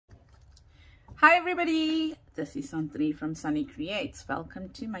Hi everybody, this is Santri from Sunny Creates. Welcome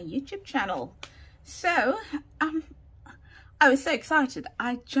to my YouTube channel. So, I was so excited.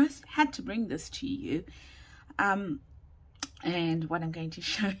 I just had to bring this to you. And what I'm going to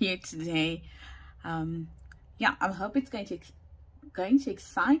show you today, yeah, I hope it's going to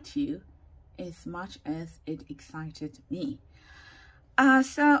excite you as much as it excited me.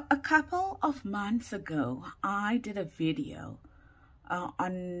 So a couple of months ago, I did a video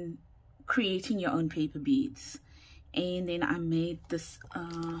on creating your own paper beads, and then I made this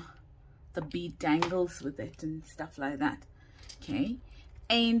the bead dangles with it and stuff like that. Okay,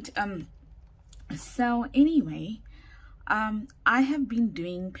 and so anyway, I have been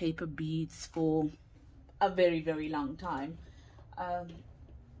doing paper beads for a very long time.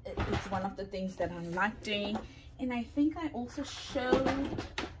 It's one of the things that I like doing, and I think I also showed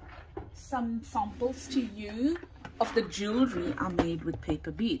some samples to you of the jewelry I made with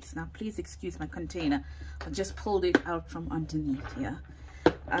paper beads. Now please excuse my container, I just pulled it out from underneath here.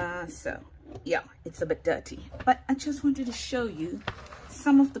 So yeah, it's a bit dirty, but I just wanted to show you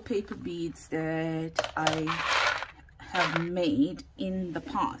some of the paper beads that I have made in the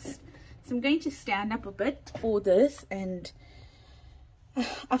past. So I'm going to stand up a bit for this, and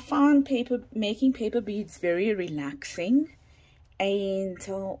I found making paper beads very relaxing. And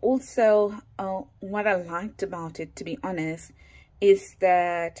also what I liked about it, to be honest, is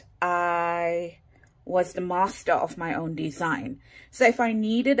that I was the master of my own design. So if I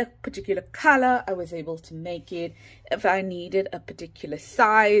needed a particular color, I was able to make it. If I needed a particular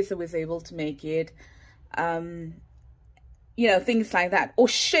size, I was able to make it. You know, things like that, or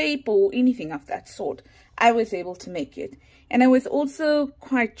shape, or anything of that sort, I was able to make it. And I was also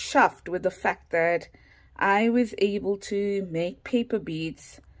quite chuffed with the fact that I was able to make paper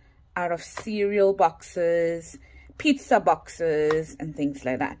beads out of cereal boxes, pizza boxes, and things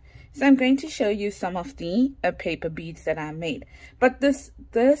like that. So I'm going to show you some of the paper beads that I made. But this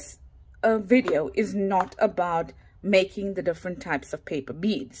video is not about making the different types of paper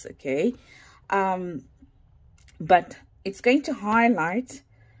beads, okay? But it's going to highlight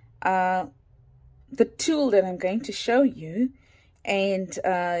the tool that I'm going to show you, and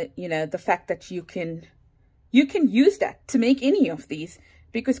you know, the fact that you can use that to make any of these,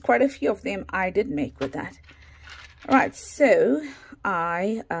 because quite a few of them I did make with that. All right, so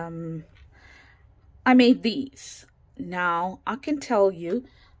I made these. Now I can tell you,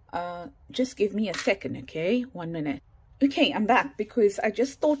 just give me a second, okay? 1 minute. Okay, I'm back because I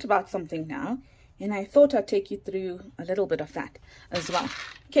just thought about something now, and I thought I'd take you through a little bit of that as well.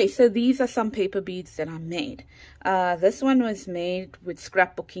 Okay, so these are some paper beads that I made. This one was made with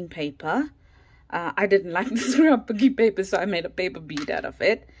scrapbooking paper. I didn't like the scrapbooking paper, so I made a paper bead out of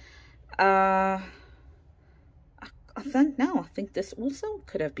it. I think this also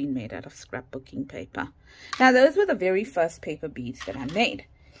could have been made out of scrapbooking paper. Now, those were the very first paper beads that I made.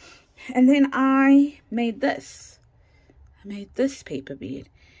 And then I made this. I made this paper bead.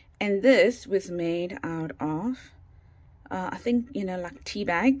 And this was made out of, I think, you know, like tea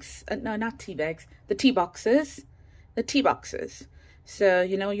bags. No, not tea bags. The tea boxes. The tea boxes. So,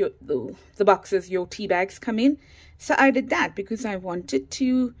 you know, the boxes your tea bags come in. So I did that because I wanted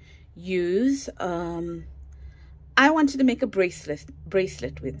to use, I wanted to make a bracelet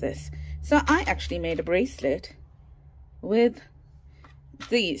with this. So I actually made a bracelet with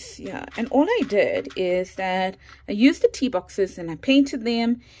these, yeah. And all I did is that I used the tea boxes and I painted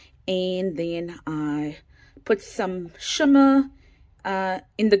them, and then I put some shimmer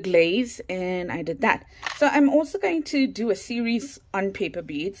in the glaze, and I did that. So I'm also going to do a series on paper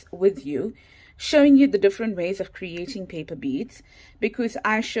beads with you, showing you the different ways of creating paper beads, because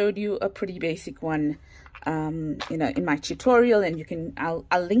I showed you a pretty basic one, you know, in my tutorial, and you can, I'll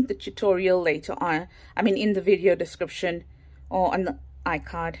link the tutorial later on, I mean in the video description or on the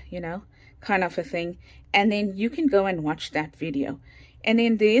iCard, you know, kind of a thing, and then you can go and watch that video. And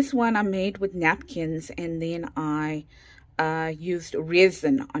then there's one I made with napkins, and then I used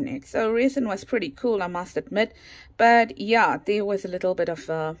resin on it. So resin was pretty cool, I must admit. But yeah, there was a little bit of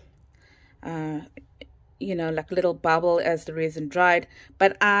a, you know, like little bubble as the resin dried.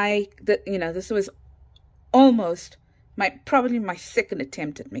 But you know, this was almost probably my second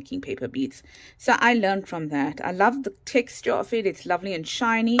attempt at making paper beads. So I learned from that. I love the texture of it. It's lovely and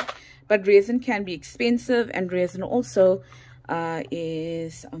shiny, but resin can be expensive, and resin also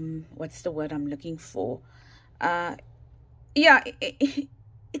is, what's the word I'm looking for? Yeah,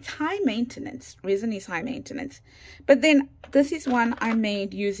 it's high maintenance. Resin is high maintenance. But then this is one I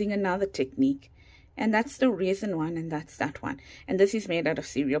made using another technique, and that's the resin one, and that's that one. And this is made out of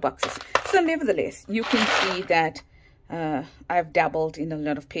cereal boxes. So nevertheless, you can see that I've dabbled in a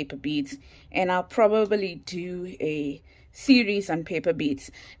lot of paper beads, and I'll probably do a series on paper beads.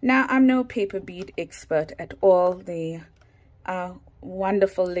 Now, I'm no paper bead expert at all. There are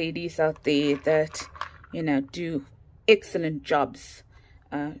wonderful ladies out there that, you know, do excellent jobs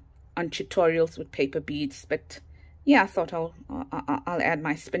on tutorials with paper beads. But yeah, I thought I'll add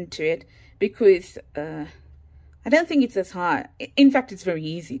my spin to it, because I don't think it's as hard. In fact, it's very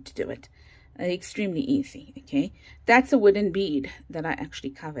easy to do it. Extremely easy. Okay, that's a wooden bead that I actually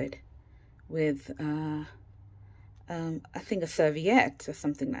covered with I think a serviette or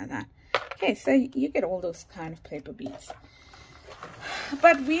something like that. Okay, so you get all those kind of paper beads.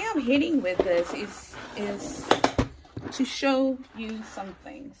 But where I'm heading with this is to show you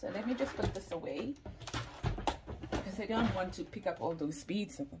something. So let me just put this away, because I don't want to pick up all those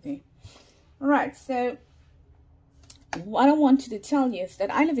beads over there. All right, so what I wanted to tell you is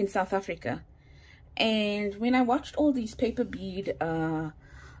that I live in South Africa, and when I watched all these paper bead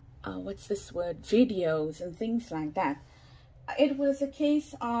what's this word, videos and things like that, it was a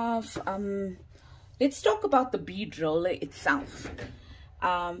case of let's talk about the bead roller itself.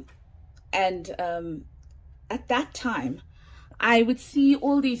 At that time, I would see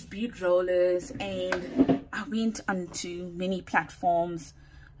all these bead rollers, and I went onto many platforms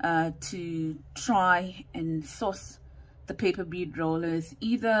to try and source the paper bead rollers.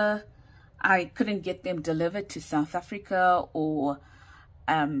 Either I couldn't get them delivered to South Africa, or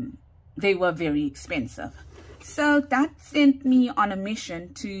they were very expensive. So that sent me on a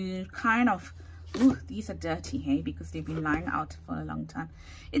mission to kind of, ooh, these are dirty, hey, because they've been lying out for a long time.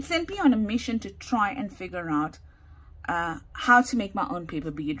 It sent me on a mission to try and figure out how to make my own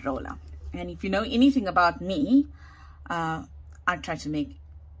paper bead roller. And if you know anything about me, I try to make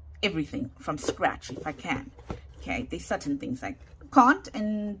everything from scratch if I can. Okay, there's certain things I can't,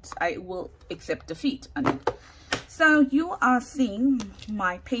 and I will accept defeat on it. So you are seeing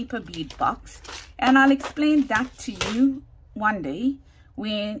my paper bead box, and I'll explain that to you one day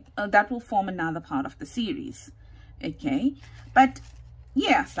when that will form another part of the series. Okay, but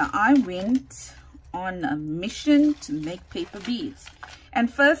yeah, so I went on a mission to make paper beads,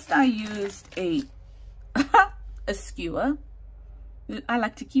 and first I used a a skewer. I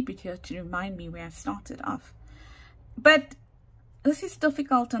like to keep it here to remind me where I started off, but this is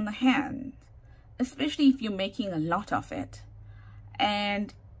difficult on the hand, especially if you're making a lot of it.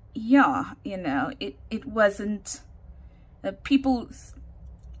 And yeah, you know, it wasn't, people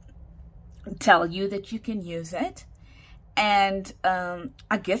tell you that you can use it, and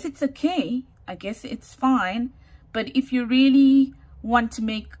I guess it's okay, I guess it's fine. But if you really want to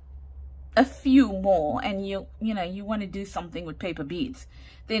make a few more, and you know you want to do something with paper beads,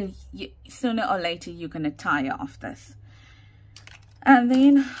 then sooner or later you're going to tire of this. And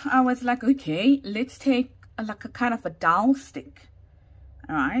then I was like, okay, let's take like a kind of a dowel stick,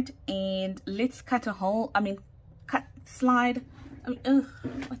 all right, and let's cut a hole, slide,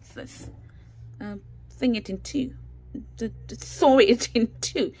 what's this, thing it in two, saw it in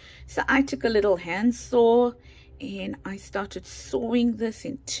two. So I took a little hand saw, and I started sawing this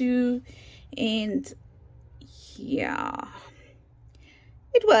in two, and yeah,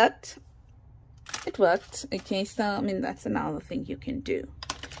 it worked. It worked. Okay, so I mean, that's another thing you can do,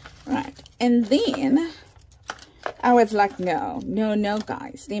 right? And then I was like, no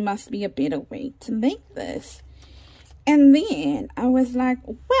guys, there must be a better way to make this. And then I was like,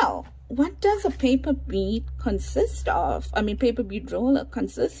 well, what does a paper bead consist of? I mean, paper bead roller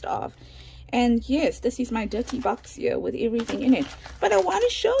consist of? And yes, this is my dirty box here with everything in it, but I want to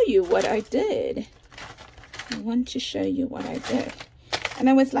show you what I did. I want to show you what I did. And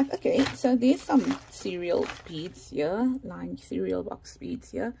I was like, okay, so there's some cereal beads here, lying cereal box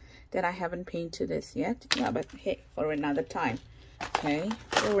beads here that I haven't painted this yet. Yeah, but hey, for another time. Okay,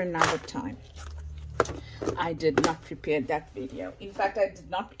 for another time. I did not prepare that video. In fact, I did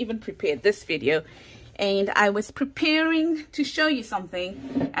not even prepare this video. And I was preparing to show you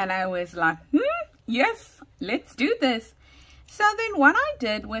something, and I was like, yes, let's do this. So then what I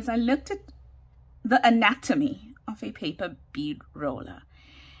did was I looked at the anatomy of a paper bead roller,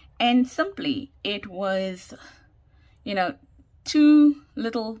 and simply it was, you know, two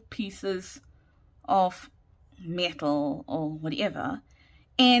little pieces of metal or whatever,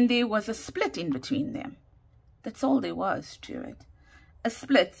 and there was a split in between them. That's all there was to it, a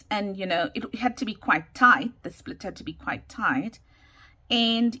split. And you know, it had to be quite tight. The split had to be quite tight,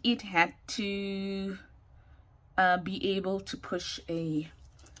 and it had to be able to push a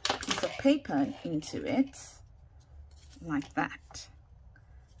piece of paper into it like that,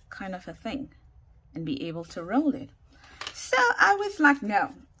 kind of a thing, and be able to roll it. So I was like,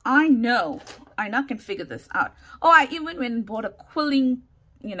 no, I know I now can figure this out. Oh, I even went and bought a quilling,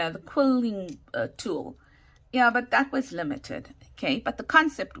 you know, the quilling tool. Yeah, but that was limited, okay? But the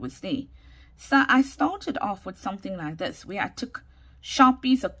concept was there. So I started off with something like this, where I took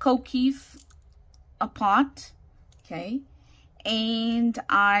Sharpies or Kokis apart, okay? And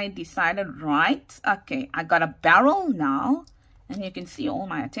I decided, right, okay, I got a barrel now, and you can see all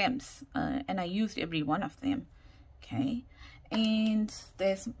my attempts, and I used every one of them, okay? And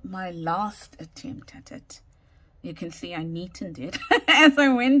there's my last attempt at it. You can see I neatened it as I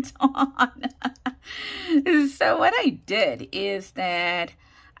went on. So what I did is that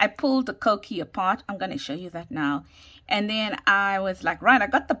I pulled the koki apart. I'm going to show you that now. And then I was like, right, I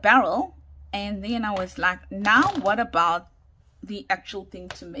got the barrel. And then I was like, now what about the actual thing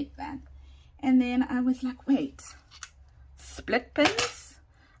to make that? And then I was like, wait, split pins?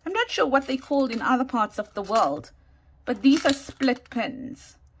 I'm not sure what they called in other parts of the world, but these are split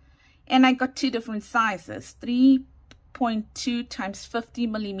pins. And I got two different sizes, 3.2 times 50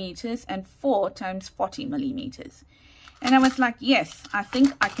 millimeters and 4 times 40 millimeters. And I was like, yes, I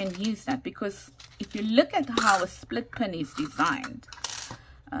think I can use that, because if you look at how a split pin is designed,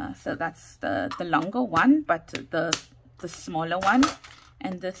 so that's the longer one, but the smaller one,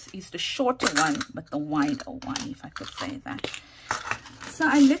 and this is the shorter one, but the wider one, if I could say that. So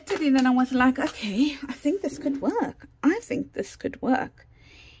I looked at it and I was like, okay, I think this could work. I think this could work.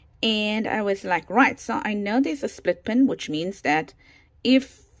 And I was like, right, so I know there's a split pin, which means that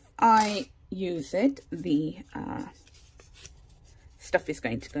if I use it, the stuff is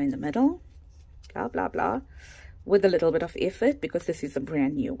going to go in the middle, blah, blah, blah, with a little bit of effort, because this is a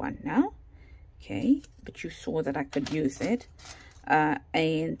brand new one now. Okay, but you saw that I could use it.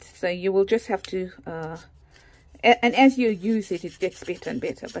 And so you will just have to, and as you use it, it gets better and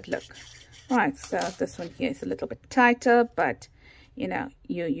better. But look, right, so this one here is a little bit tighter, but you know,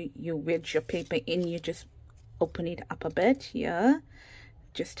 you wedge your paper in, you just open it up a bit here.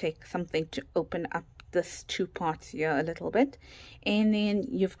 Just take something to open up this two parts here a little bit, and then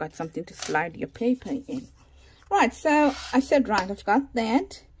you've got something to slide your paper in. Right, so I said, right, I've got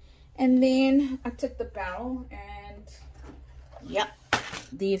that. And then I took the barrel, and yeah,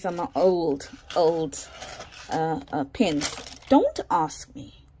 these are my old pens. Don't ask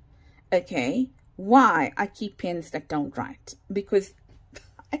me, okay, why I keep pens that don't write, because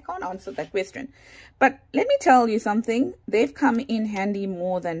I can't answer that question. But let me tell you something, they've come in handy on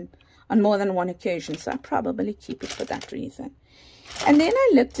more than one occasion, so I probably keep it for that reason. And then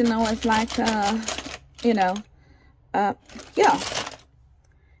I looked and I was like, you know, yeah.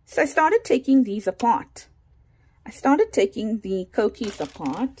 So I started taking these apart. I started taking the kokis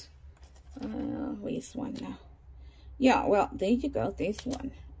apart. Where's one now? Yeah, well, there you go. There's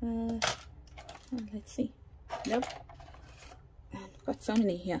one. Let's see. Nope. I've got so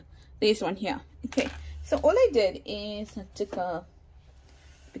many here. There's one here. Okay. So all I did is I took a,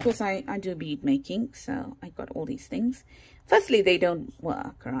 because I do bead making, so I got all these things. Firstly, they don't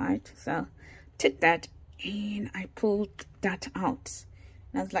work, right? So took that and I pulled that out.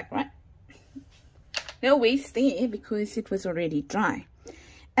 And I was like, right, no waste there, because it was already dry.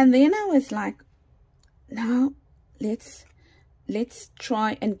 And then I was like, now let's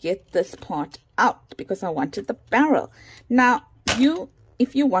try and get this part out, because I wanted the barrel. Now,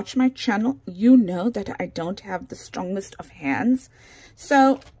 if you watch my channel, you know that I don't have the strongest of hands.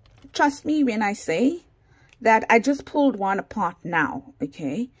 So trust me when I say that I just pulled one apart now,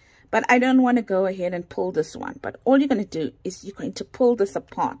 okay? But I don't want to go ahead and pull this one. But all you're going to do is you're going to pull this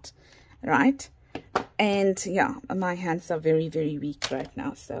apart, right? And yeah, my hands are very, very weak right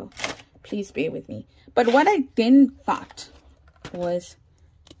now, so please bear with me. But what I then got was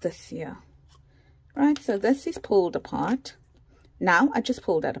this here, right? So this is pulled apart. Now, I just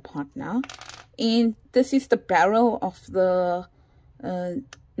pulled that apart now. And this is the barrel of the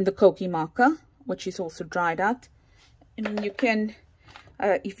koki marker, which is also dried out. And you can,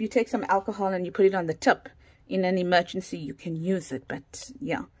 if you take some alcohol and you put it on the tip, in an emergency, you can use it. But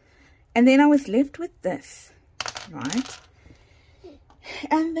yeah. And then I was left with this, right?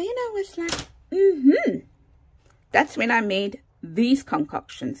 And then I was like, that's when I made these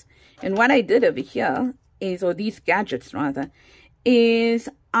concoctions. And what I did over here is, or these gadgets rather, is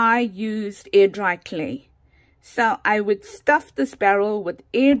I used air dry clay. So I would stuff this barrel with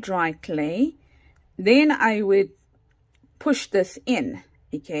air dry clay. Then I would push this in,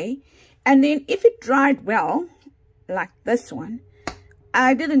 okay? And then if it dried well, like this one,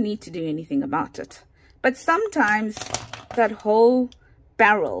 I didn't need to do anything about it. But sometimes that whole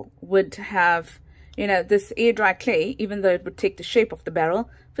barrel would have, you know, this air dry clay, even though it would take the shape of the barrel,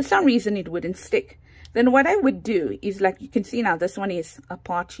 for some reason it wouldn't stick. Then what I would do is, like you can see now, this one is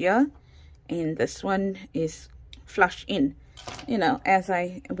apart here. and this one is flush in, you know, as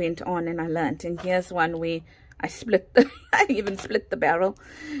I went on and I learned. And here's one where I split the, I even split the barrel.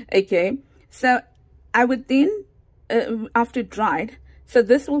 Okay, so I would then, after it dried, so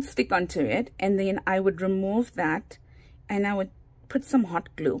this will stick onto it, and then I would remove that and I would put some hot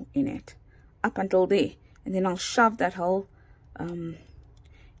glue in it up until there, and then I'll shove that whole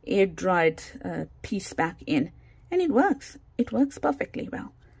air dried piece back in, and it works perfectly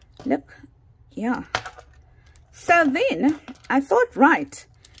well. Look, yeah. So then I thought, right,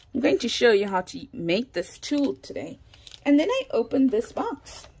 I'm going to show you how to make this tool today. And then I opened this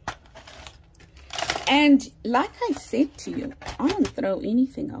box, and like I said to you, I don't throw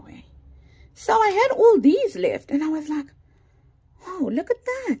anything away. So I had all these left, and I was like, oh, look at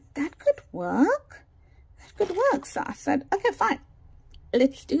that, that could work, so I said, okay, fine,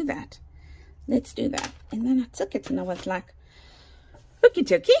 let's do that. And then I took it and I was like, okie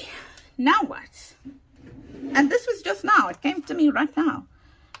dokie, now what? And this was just now, it came to me right now,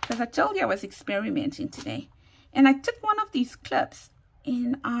 because I told you I was experimenting today. And I took one of these clips,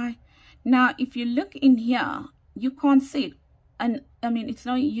 and now if you look in here, you can't see it, and I mean, it's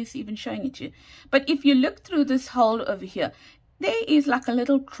no use even showing it to you, but if you look through this hole over here, there is like a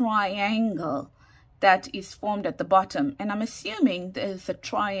little triangle that is formed at the bottom, and I'm assuming there's a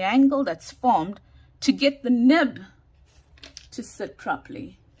triangle that's formed to get the nib to sit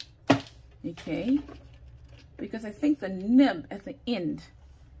properly. Okay, because I think the nib at the end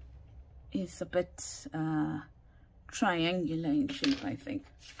is a bit triangular in shape, I think.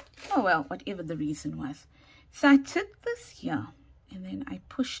 Oh well, whatever the reason was. So I took this here and then I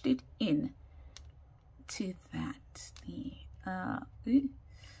pushed it in to that,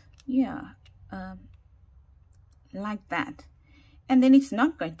 like that, and then it's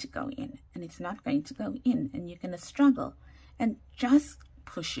not going to go in, and it's not going to go in, and you're going to struggle, and just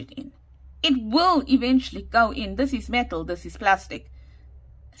push it in. It will eventually go in. This is metal, this is plastic.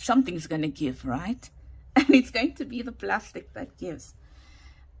 Something's going to give, right? And it's going to be the plastic that gives.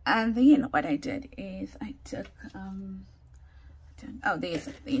 And then what I did is I took oh, there's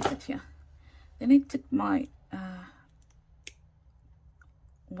it here. Then I took my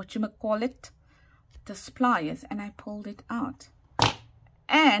the pliers, and I pulled it out,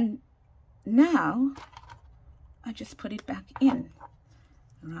 and now I just put it back in,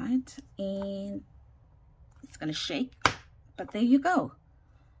 right? And it's gonna shake, but there you go.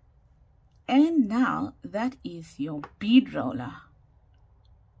 And now that is your bead roller.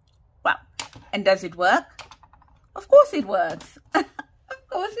 Wow. And does it work? Of course it works. Of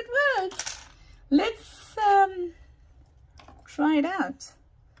course it works. Let's try it out.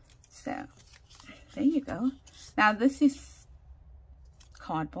 So there you go. Now this is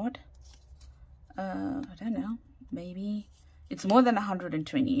cardboard. I don't know, maybe it's more than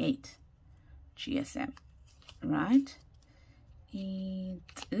 128 GSM, right? And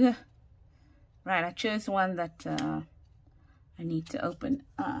right, I chose one that I need to open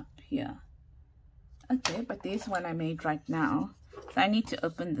up here. Okay, but there's one I made right now, so I need to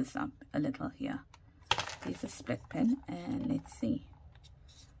open this up a little here. There's a split pin, and let's see.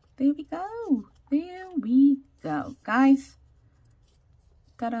 There we go. There we go, guys.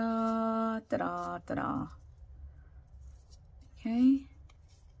 Ta-da, ta-da, ta-da. Okay.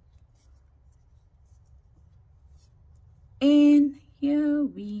 And here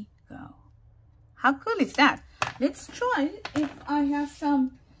we go. How cool is that? Let's try if I have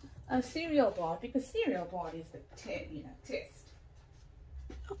some cereal board, because cereal board is the test.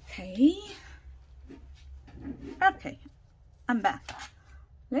 Okay. Okay, I'm back.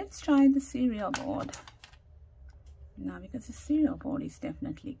 Let's try the cereal board. Now, because the cereal board is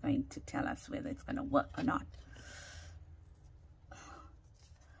definitely going to tell us whether it's going to work or not.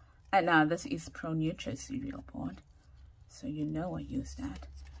 And now this is Pro Nutri cereal board, so you know I use that.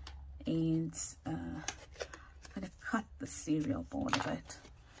 And I'm going to cut the cereal board a bit,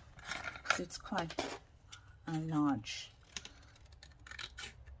 because it's quite large.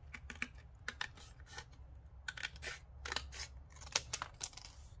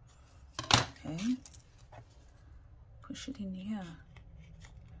 Okay. Push it in here.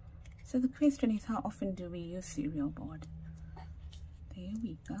 So the question is, how often do we use cereal board? There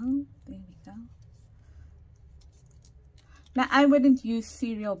we go. There we go. Now I wouldn't use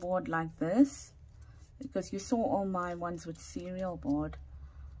cereal board like this, because you saw all my ones with cereal board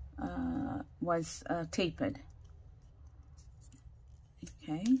was tapered.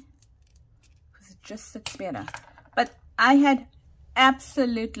 Okay, because it just sits better. But I had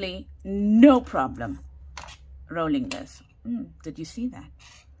absolutely no problem rolling this. Did you see that?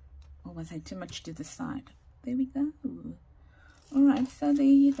 Or was I too much to the side? There we go. All right, so there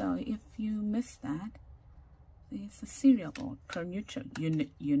you go. If you missed that, there's a cereal board, Pronucho.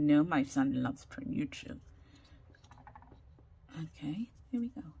 You know my son loves Pronucho. Okay, here we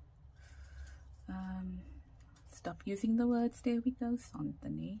go. Stop using the words. There we go,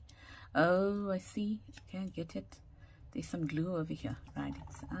 Anthony. Oh, I see. Can't get it. There's some glue over here. Right,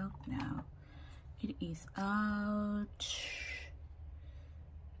 it's out now. It is out.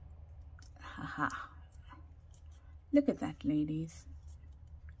 Haha. Look at that, ladies.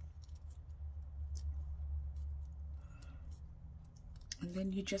 And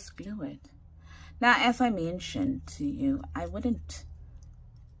then you just glue it. Now, as I mentioned to you, I wouldn't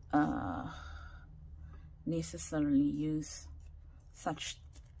necessarily use such.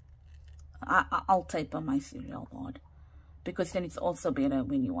 I'll tape on my cereal board, because then it's also better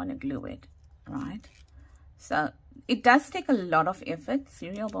when you want to glue it, right? So it does take a lot of effort.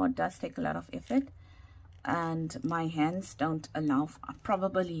 Cereal board does take a lot of effort, and my hands don't allow. I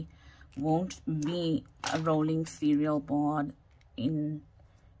probably won't be a rolling cereal board in,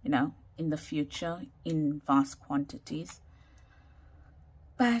 in the future in vast quantities.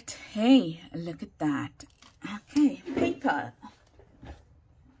 But hey, look at that. Okay, paper.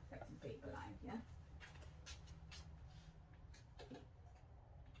 Got some paper line here.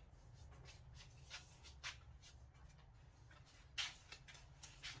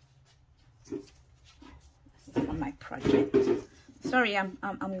 This is on my project. Sorry, I'm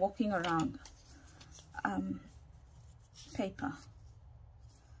walking around. Paper.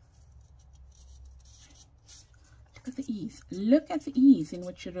 Look at the ease. Look at the ease in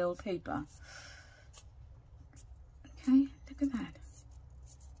which you roll paper. Okay, look at that.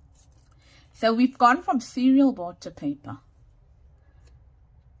 So we've gone from cereal board to paper.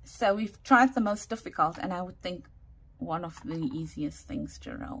 So we've tried the most difficult, and I would think one of the easiest things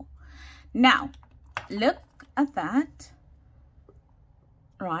to roll. Now, look at that.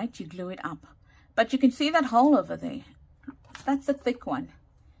 Right, you glue it up. But you can see that hole over there. That's a thick one.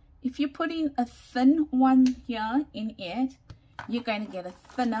 If you put in a thin one here in it, you're going to get a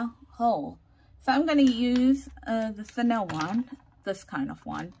thinner hole. So I'm going to use the thinner one, this kind of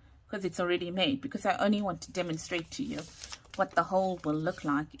one, because it's already made, because I only want to demonstrate to you what the hole will look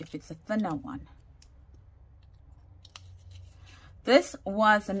like if it's a thinner one. This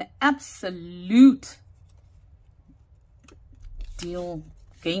was an absolute deal,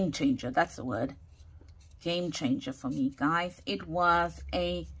 game changer. That's the word. Game changer for me, guys. It was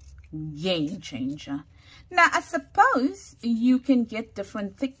a game changer. Now, I suppose you can get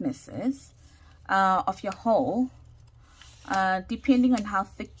different thicknesses of your hole depending on how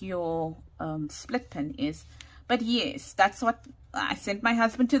thick your split pin is. But yes, that's what I sent my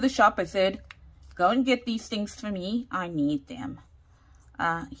husband to the shop. I said, go and get these things for me. I need them.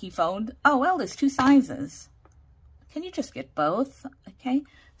 He phoned. Oh, well, there's two sizes. Can you just get both? Okay.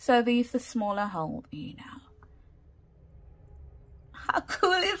 So there's the smaller hole, How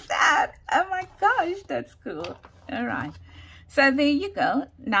cool is that? Oh my gosh, that's cool. All right. So there you go.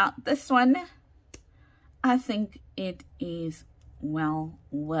 Now, this one, I think it is well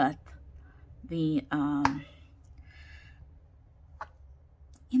worth the,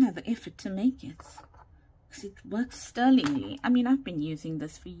 the effort to make it. Because it works sterlingly. I mean, I've been using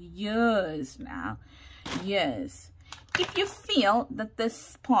this for years now. Years. If you feel that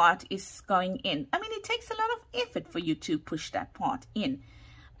this part is going in, I mean, it takes a lot of effort for you to push that part in.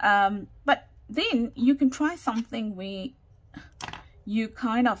 But then you can try something where you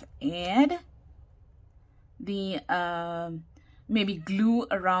kind of add the, maybe glue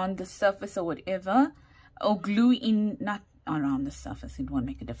around the surface or whatever, or glue in, not around the surface, it won't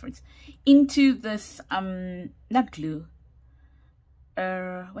make a difference, into this, not glue,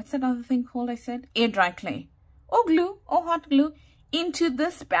 what's that other thing called I said? Air dry clay. Or glue, or hot glue, into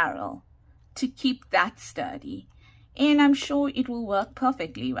this barrel to keep that sturdy. And I'm sure it will work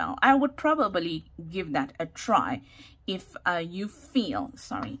perfectly well. I would probably give that a try if you feel,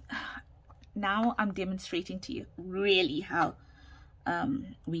 sorry, now I'm demonstrating to you really how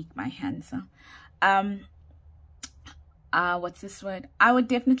weak my hands are. What's this word? I would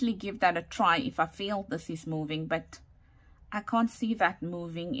definitely give that a try if I feel this is moving, but I can't see that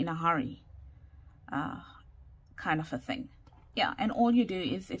moving in a hurry. Kind of a thing. Yeah, and all you do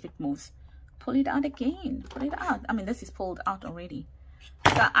is, if it moves, pull it out again. Pull it out. I mean, this is pulled out already.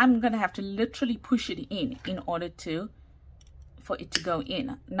 So I'm going to have to literally push it in order for it to go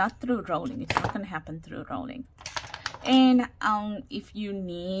in. Not through rolling. It's not going to happen through rolling. And if you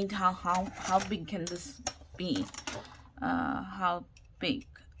need, how big can this be? How big?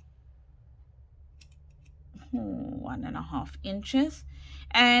 1.5 inches.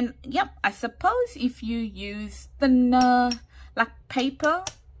 And yep, I suppose if you use thinner, like paper,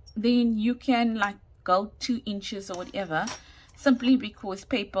 then you can like go 2 inches or whatever, simply because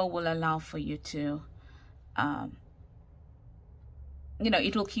paper will allow for you to you know,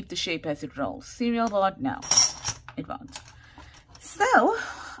 it will keep the shape as it rolls. Cereal board, no, it won't. So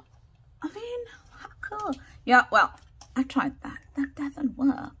I mean, how cool. Yeah, well, I tried that. That doesn't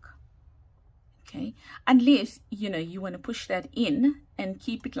work. Okay, unless, you know, you want to push that in and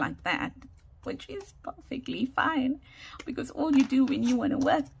keep it like that, which is perfectly fine, because all you do when you want to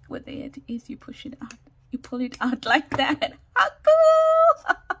work with it is you push it out. You pull it out like that. How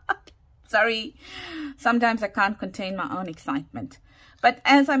cool. Sorry, sometimes I can't contain my own excitement. But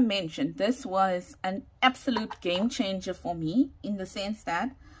as I mentioned, this was an absolute game changer for me, in the sense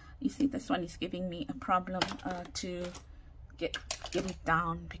that, you see, this one is giving me a problem to get it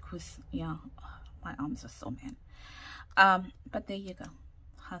down, because, yeah, my arms are sore, man. But there you go.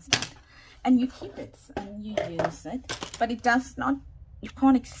 How's that? And you keep it and you use it, but it does not, you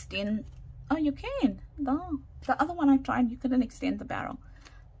can't extend. Oh, you can. No, the other one I tried, you couldn't extend the barrel.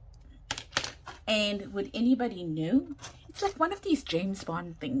 And would anybody know? It's like one of these James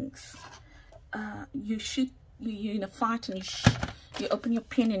Bond things. You shoot, you're in a fight, and you open your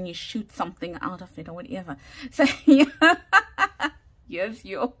pen and you shoot something out of it or whatever. So yeah, here's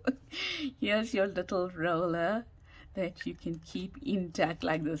your little roller that you can keep intact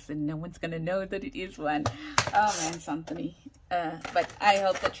like this, and no one's gonna know that it is one. Oh man, something. But I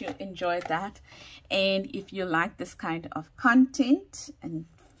hope that you enjoyed that, and if you like this kind of content, and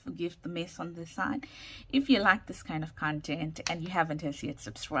forgive the mess on this side, if you like this kind of content and you haven't as yet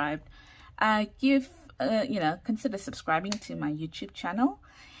subscribed, you know, consider subscribing to my YouTube channel,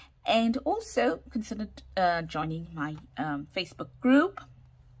 and also consider joining my Facebook group,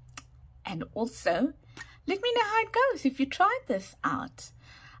 and also let me know how it goes if you tried this out.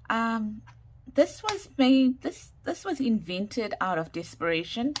 This was made, this was invented out of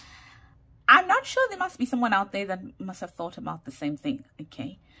desperation. I'm not sure, there must be someone out there that must have thought about the same thing,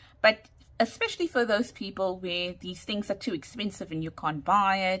 okay? But especially for those people where these things are too expensive and you can't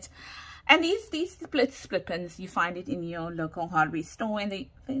buy it. And these split pins, you find it in your local hardware store, and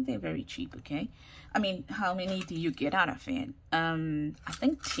they're very cheap, okay? I mean, how many do you get out of it? I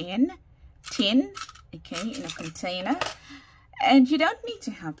think 10, okay, in a container. And you don't need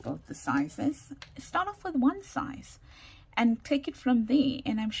to have both the sizes. Start off with one size and take it from there.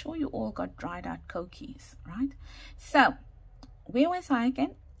 And I'm sure you all got dried out kokis, right? So where was I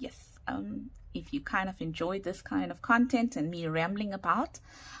again? Yes, if you kind of enjoyed this kind of content and me rambling about,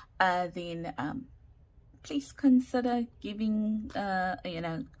 then please consider giving, you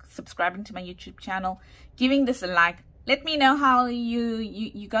know, subscribing to my YouTube channel, giving this a like. Let me know how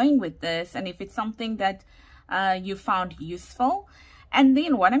you're going with this, and if it's something that you found useful. And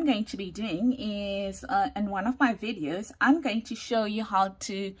then what I'm going to be doing is, in one of my videos, I'm going to show you how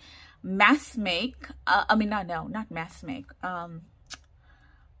to mass make, not mass make,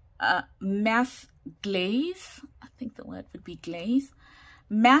 mass glaze, I think the word would be glaze,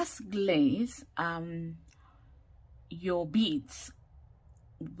 mass glaze your beads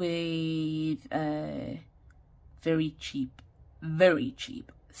with very cheap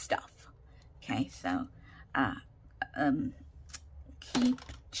stuff. Okay, so keep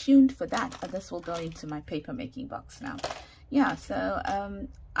tuned for that. This will go into my paper making box now. Yeah, so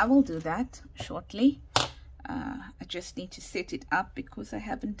I will do that shortly. I just need to set it up because I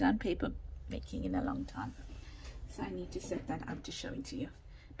haven't done paper making in a long time, so I need to set that up to show it to you.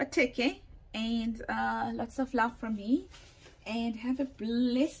 But take care, and lots of love from me, and have a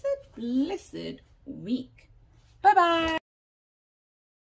blessed week. Bye bye.